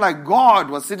 It's not like God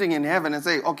was sitting in heaven and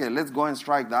say, okay, let's go and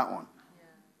strike that one.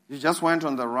 You just went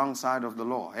on the wrong side of the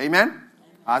law. Amen?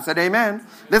 I said amen.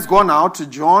 Let's go now to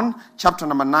John chapter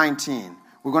number 19.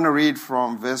 We're going to read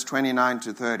from verse 29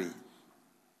 to 30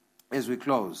 as we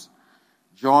close.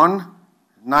 John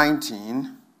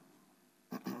 19.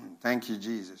 Thank you,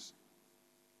 Jesus.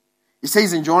 He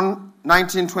says in John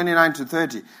 19, 29 to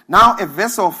 30, now a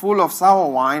vessel full of sour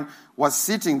wine was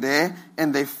sitting there,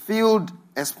 and they filled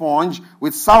a sponge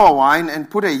with sour wine and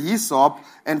put a hyssop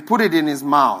and put it in his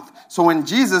mouth. So when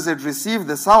Jesus had received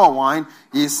the sour wine,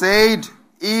 he said,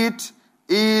 it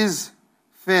is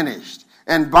finished.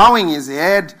 And bowing his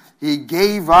head, he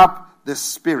gave up the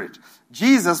spirit.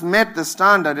 Jesus met the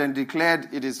standard and declared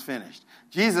it is finished.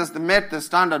 Jesus met the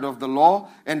standard of the law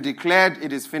and declared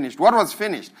it is finished. What was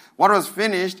finished? What was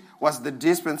finished was the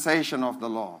dispensation of the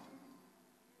law.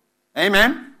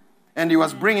 Amen? And he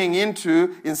was bringing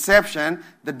into inception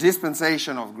the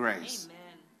dispensation of grace.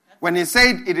 When he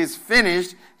said it is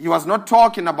finished, he was not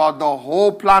talking about the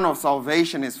whole plan of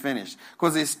salvation is finished,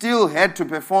 because he still had to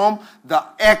perform the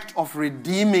act of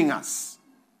redeeming us.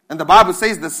 And the Bible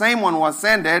says the same one who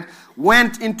ascended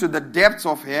went into the depths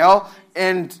of hell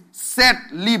and set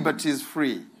liberties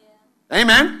free. Yeah.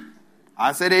 Amen?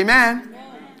 I said amen.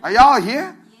 Yeah. Are y'all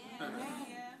here? Yeah.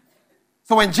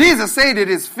 So when Jesus said it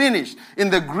is finished, in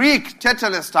the Greek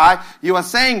tetelestai, he was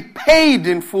saying paid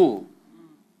in full.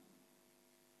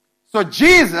 So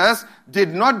Jesus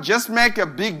did not just make a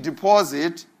big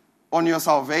deposit on your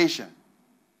salvation.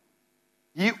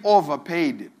 He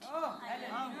overpaid it.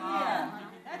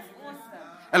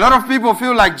 A lot of people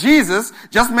feel like Jesus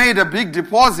just made a big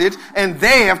deposit and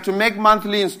they have to make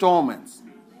monthly installments.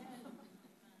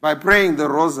 By praying the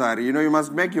rosary, you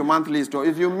must make your monthly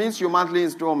installment. If you miss your monthly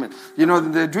installment,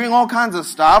 they're doing all kinds of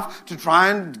stuff to try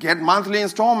and get monthly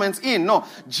installments in. No,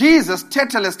 Jesus,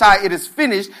 tetelestai, it is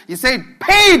finished. He said,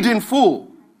 paid in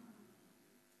full.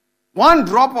 One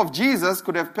drop of Jesus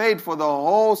could have paid for the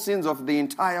whole sins of the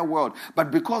entire world. But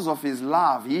because of his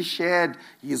love, he shed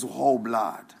his whole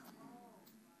blood.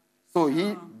 So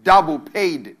he double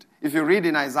paid it. If you read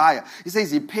in Isaiah, he says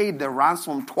he paid the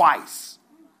ransom twice.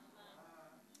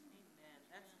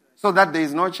 So that there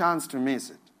is no chance to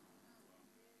miss it.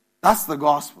 That's the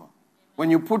gospel.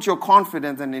 When you put your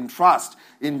confidence and in trust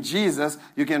in Jesus,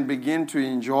 you can begin to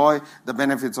enjoy the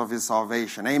benefits of his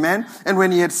salvation. Amen? And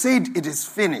when he had said it is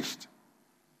finished,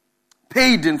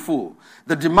 paid in full,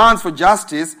 the demands for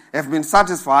justice have been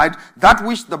satisfied, that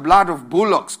which the blood of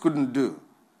bullocks couldn't do.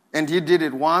 And he did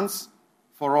it once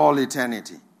for all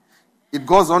eternity. It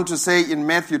goes on to say in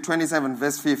Matthew 27,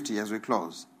 verse 50, as we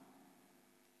close.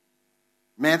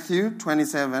 Matthew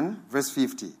 27, verse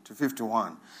 50 to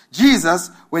 51.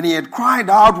 Jesus, when he had cried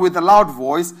out with a loud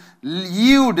voice,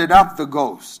 yielded up the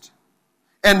ghost.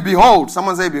 And behold,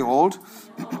 someone say behold.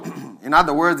 In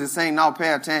other words, he's saying now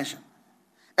pay attention.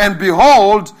 And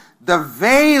behold, the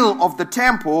veil of the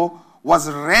temple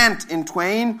was rent in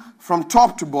twain from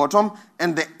top to bottom,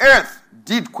 and the earth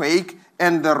did quake,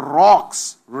 and the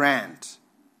rocks rent.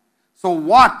 So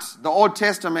what the Old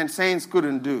Testament saints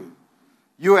couldn't do,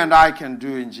 you and I can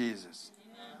do in Jesus.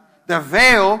 The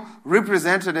veil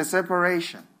represented a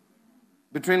separation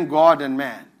between God and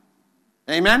man.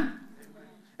 Amen?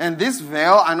 And this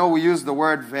veil, I know we use the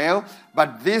word veil,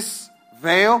 but this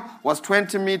veil was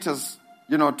 20 meters,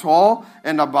 tall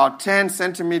and about 10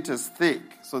 centimeters thick.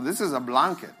 So this is a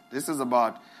blanket. This is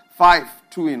about 5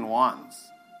 2-in-1s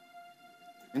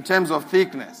in terms of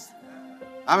thickness.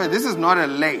 I mean, this is not a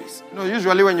lace. You know,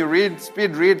 usually when you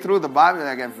speed read through the Bible,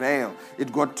 like a veil,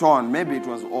 it got torn. Maybe it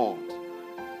was old.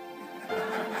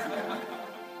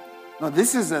 No,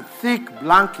 this is a thick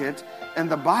blanket, and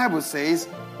the Bible says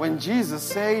when Jesus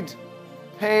said,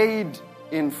 paid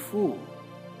in full,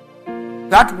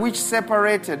 that which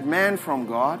separated man from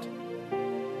God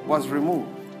was removed.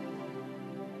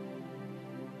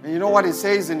 And you know what it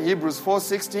says in Hebrews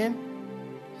 4:16?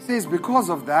 It says, because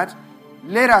of that,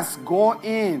 let us go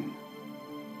in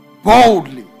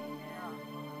boldly.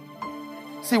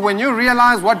 See, when you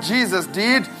realize what Jesus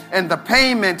did and the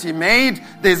payment he made,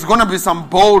 there's going to be some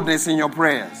boldness in your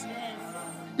prayers.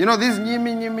 You know, this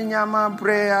nyama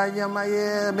prayer,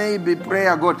 yeah, maybe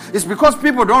prayer, God. It's because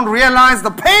people don't realize the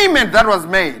payment that was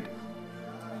made.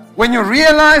 When you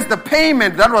realize the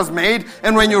payment that was made,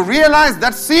 and when you realize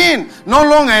that sin no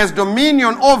longer has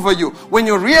dominion over you, when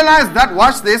you realize that,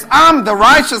 watch this, I'm the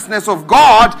righteousness of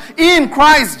God in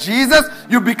Christ Jesus,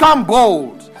 you become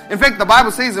bold. In fact, the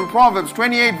Bible says in Proverbs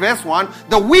 28 verse 1,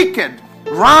 the wicked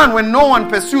run when no one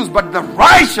pursues, but the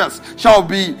righteous shall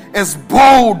be as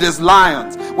bold as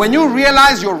lions. When you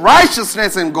realize your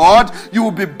righteousness in God, you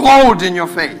will be bold in your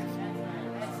faith.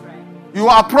 You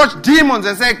approach demons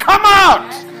and say, come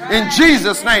out in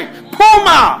Jesus' name. Pull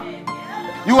out.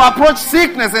 You approach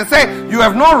sickness and say, you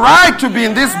have no right to be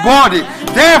in this body.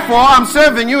 Therefore, I'm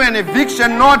serving you an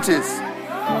eviction notice.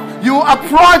 You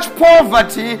approach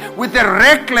poverty with a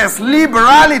reckless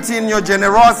liberality in your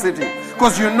generosity.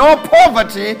 Because you know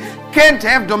poverty can't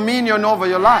have dominion over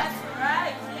your life.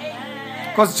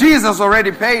 Because Jesus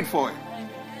already paid for it.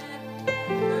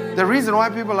 The reason why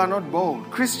people are not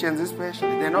bold, Christians especially,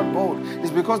 they're not bold,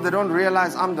 is because they don't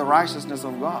realize I'm the righteousness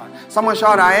of God. Someone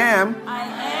shout, I am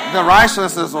the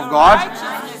righteousness of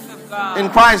God in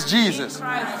Christ Jesus.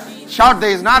 Shout,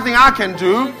 there is nothing I can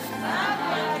do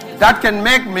that can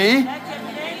make me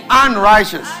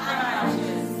unrighteous.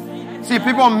 See,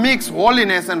 people mix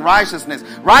holiness and righteousness.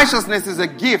 Righteousness is a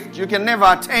gift. You can never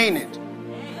attain it.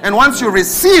 And once you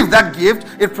receive that gift,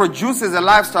 it produces a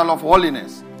lifestyle of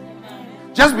holiness.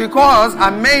 Just because I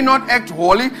may not act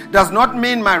holy does not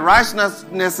mean my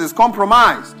righteousness is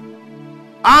compromised.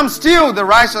 I'm still the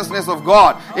righteousness of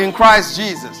God in Christ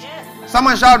Jesus.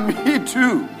 Someone shout, me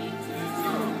too.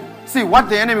 See, what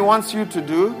the enemy wants you to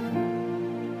do,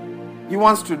 he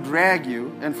wants to drag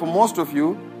you, and for most of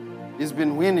you, he's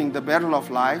been winning the battle of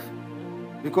life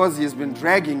because he's been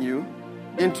dragging you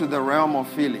into the realm of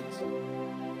feelings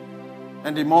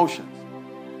and emotions.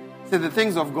 See, the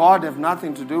things of God have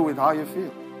nothing to do with how you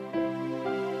feel.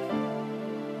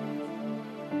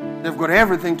 They've got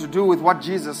everything to do with what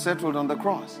Jesus settled on the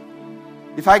cross.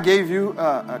 If I gave you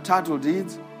a title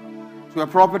deeds to a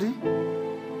property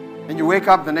and you wake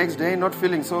up the next day not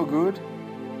feeling so good,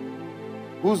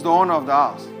 who's the owner of the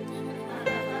house?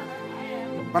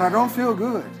 But I don't feel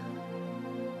good.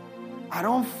 I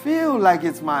don't feel like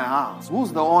it's my house.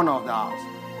 Who's the owner of the house?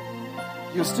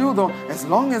 You still don't. As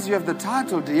long as you have the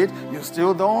title deed, you're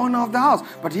still the owner of the house.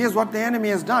 But here's what the enemy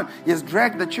has done. He has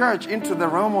dragged the church into the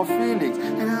realm of feelings.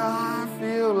 And I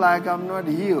feel like I'm not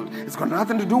healed. It's got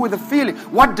nothing to do with the feeling.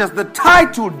 What does the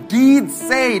title deed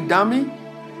say, dummy?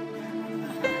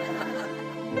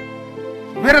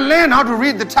 You better learn how to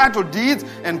read the title deeds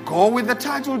and go with the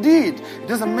title deed. It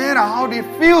doesn't matter how it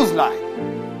feels like.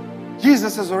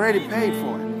 Jesus has already paid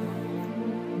for it.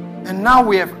 And now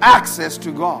we have access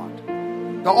to God.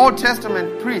 The Old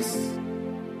Testament priests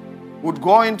would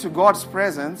go into God's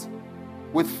presence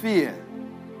with fear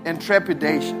and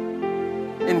trepidation.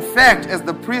 In fact, as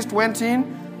the priest went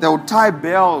in, they would tie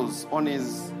bells on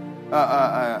his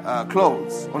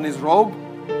clothes, on his robe,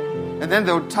 and then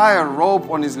they would tie a rope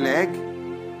on his leg,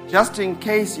 just in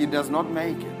case he does not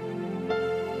make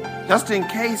it. Just in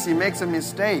case he makes a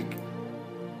mistake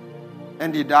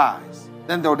and he dies.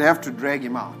 Then they would have to drag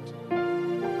him out.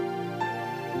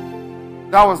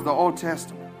 That was the Old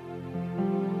Testament.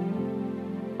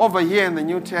 Over here in the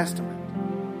New Testament,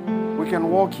 we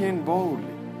can walk in boldly.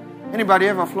 Anybody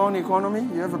ever flown economy?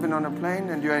 You ever been on a plane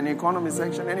and you're in the economy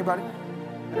section? Anybody?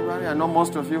 Anybody? I know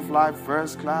most of you fly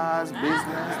first class, business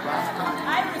class.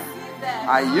 I received that.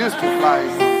 I used to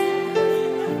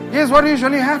fly. Here's what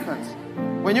usually happens.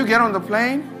 When you get on the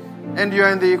plane and you're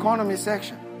in the economy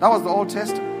section. That was the Old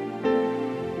Testament.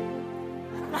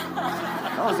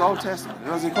 That was the Old Testament. It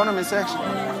was the economy section.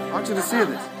 I want you to see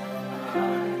this.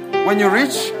 When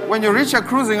you reach a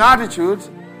cruising altitude,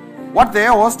 what the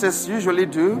air hostess usually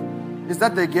do is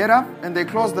that they get up and they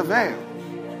close the veil.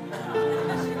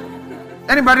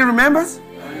 Anybody remembers?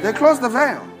 They close the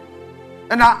veil.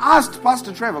 And I asked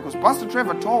Pastor Trevor, because Pastor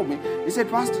Trevor told me, he said,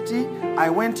 Pastor T, I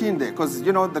went in there, because,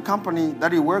 the company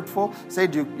that he worked for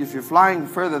said if you're flying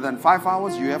further than 5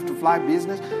 hours, you have to fly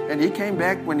business. And he came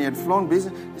back when he had flown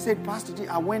business. He said, Pastor T,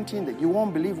 I went in there. You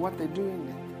won't believe what they're doing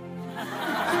there.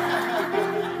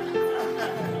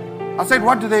 I said,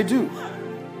 what do they do?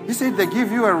 He said, they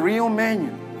give you a real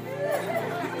menu.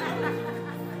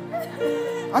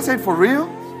 I said, for real?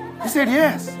 He said,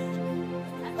 yes.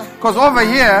 Because over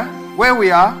here, where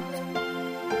we are,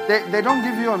 they don't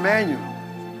give you a menu.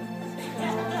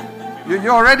 You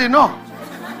already know.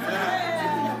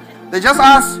 They just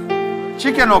ask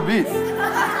chicken or beef.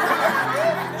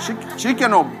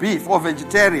 Chicken or beef or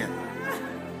vegetarian.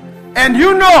 And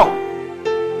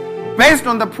based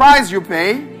on the price you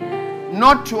pay,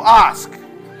 not to ask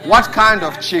what kind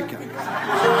of chicken.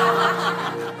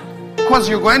 Because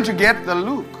you're going to get the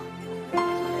look.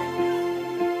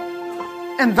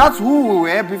 And that's who we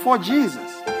were before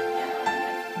Jesus.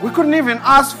 We couldn't even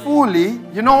ask fully.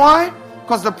 You know why?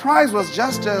 Because the price was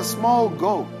just a small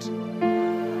goat.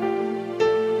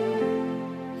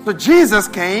 So Jesus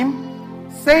came,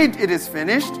 said it is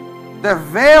finished. The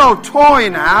veil tore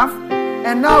in half.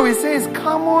 And now he says,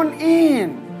 come on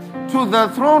in to the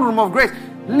throne room of grace.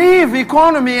 Leave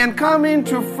economy and come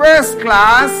into first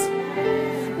class,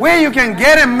 where you can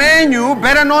get a menu,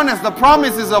 better known as the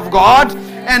promises of God.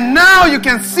 And now you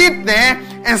can sit there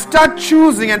and start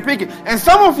choosing and picking. And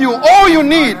some of you, all you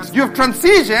need, you've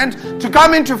transitioned to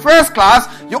come into first class.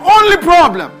 Your only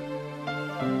problem,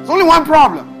 there's only one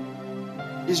problem,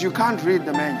 is you can't read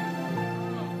the menu.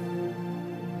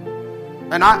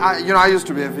 And I used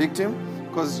to be a victim,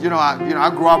 because I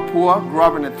grew up poor, grew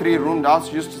up in a 3-roomed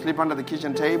house, used to sleep under the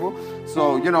kitchen table.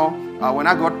 So when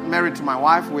I got married to my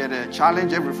wife, we had a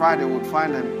challenge. Every Friday we would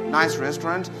find a nice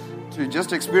restaurant to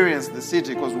just experience the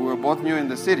city, because we were both new in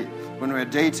the city when we were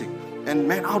dating. And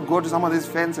man, I would go to some of these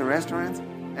fancy restaurants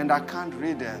and I can't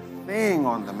read a thing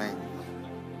on the menu.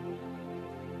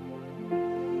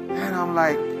 And I'm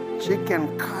like,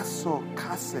 chicken casso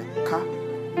kase ka.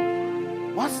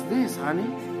 What's this, honey?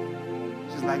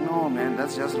 She's like, no, man,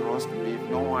 that's just roast beef.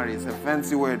 Don't worry, it's a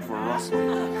fancy word for roast beef.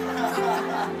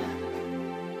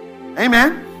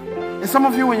 Amen. And some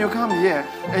of you, when you come here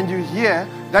and you hear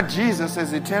that Jesus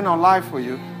has eternal life for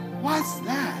you, what's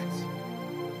that?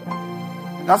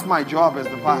 And that's my job as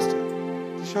the pastor,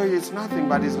 to show you it's nothing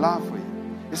but his love for you.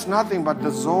 It's nothing but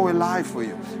the Zoe life for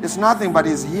you. It's nothing but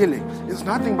his healing. It's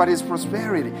nothing but his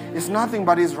prosperity. It's nothing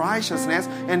but his righteousness,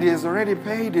 and he has already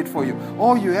paid it for you.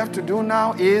 All you have to do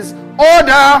now is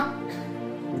order.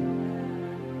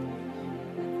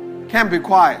 Can't be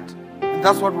quiet. And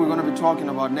that's what we're going to be talking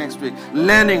about next week.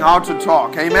 Learning how to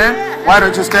talk. Amen? Why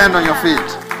don't you stand on your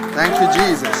feet? Thank you,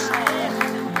 Jesus.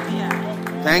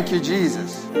 Thank you,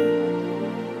 Jesus.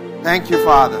 Thank you,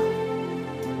 Father.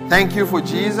 Thank you for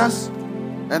Jesus.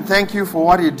 And thank you for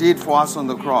what he did for us on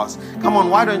the cross. Come on,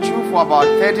 why don't you, for about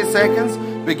 30 seconds,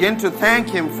 begin to thank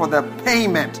him for the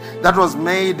payment that was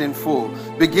made in full.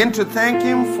 Begin to thank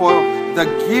him for the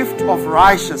gift of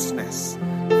righteousness.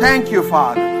 Thank you,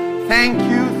 Father. Thank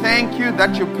you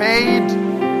that you paid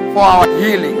for our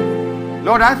healing.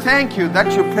 Lord, I thank you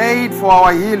that you paid for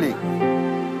our healing.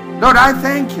 Lord, I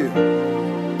thank you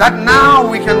that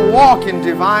now we can walk in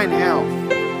divine health.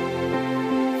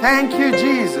 Thank you,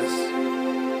 Jesus.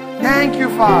 Thank you,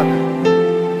 Father.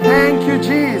 Thank you,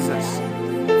 Jesus.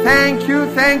 Thank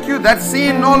you that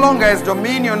sin no longer has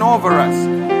dominion over us.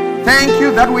 Thank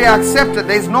you that we are accepted.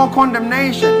 There is no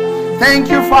condemnation. Thank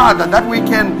you, Father, that we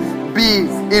can be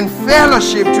in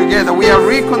fellowship together. We are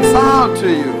reconciled to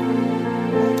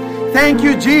you. Thank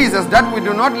you, Jesus, that we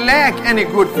do not lack any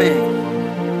good thing.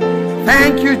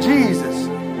 Thank you, Jesus.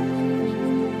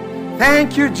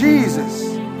 Thank you,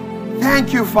 Jesus.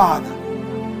 Thank you, Father.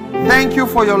 Thank you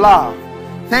for your love.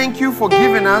 Thank you for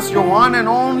giving us your one and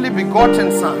only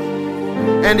begotten Son.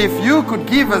 And if you could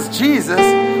give us Jesus,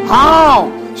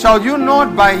 how shall you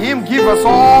not by him give us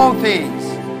all things?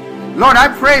 Lord, I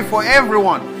pray for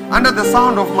everyone under the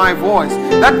sound of my voice,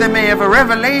 that they may have a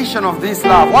revelation of this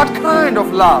love. What kind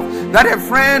of love? That a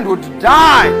friend would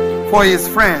die for his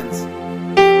friends.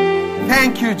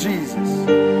 Thank you, Jesus.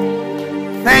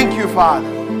 Thank you, Father.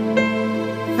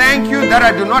 Thank you that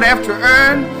I do not have to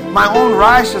earn my own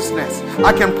righteousness.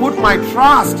 I can put my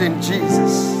trust in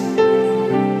Jesus.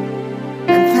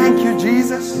 And thank you,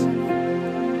 Jesus,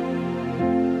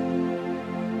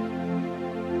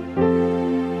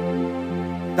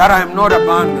 that I am not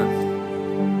abandoned.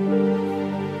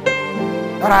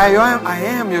 That I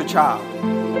am your child.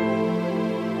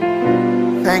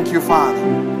 Thank you, Father,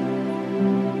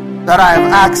 that I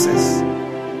have access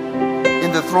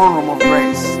in the throne room of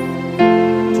grace.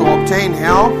 obtain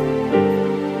help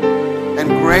and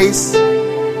grace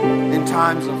in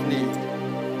times of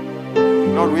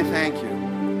need. Lord, we thank you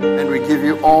and we give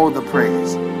you all the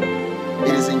praise.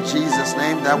 It is in Jesus'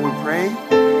 name that we pray.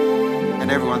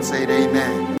 And everyone say it,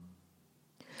 amen.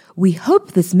 We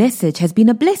hope this message has been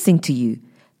a blessing to you.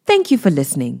 Thank you for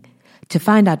listening. To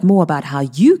find out more about how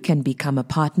you can become a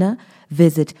partner,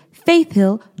 visit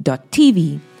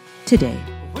faithhill.tv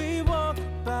today.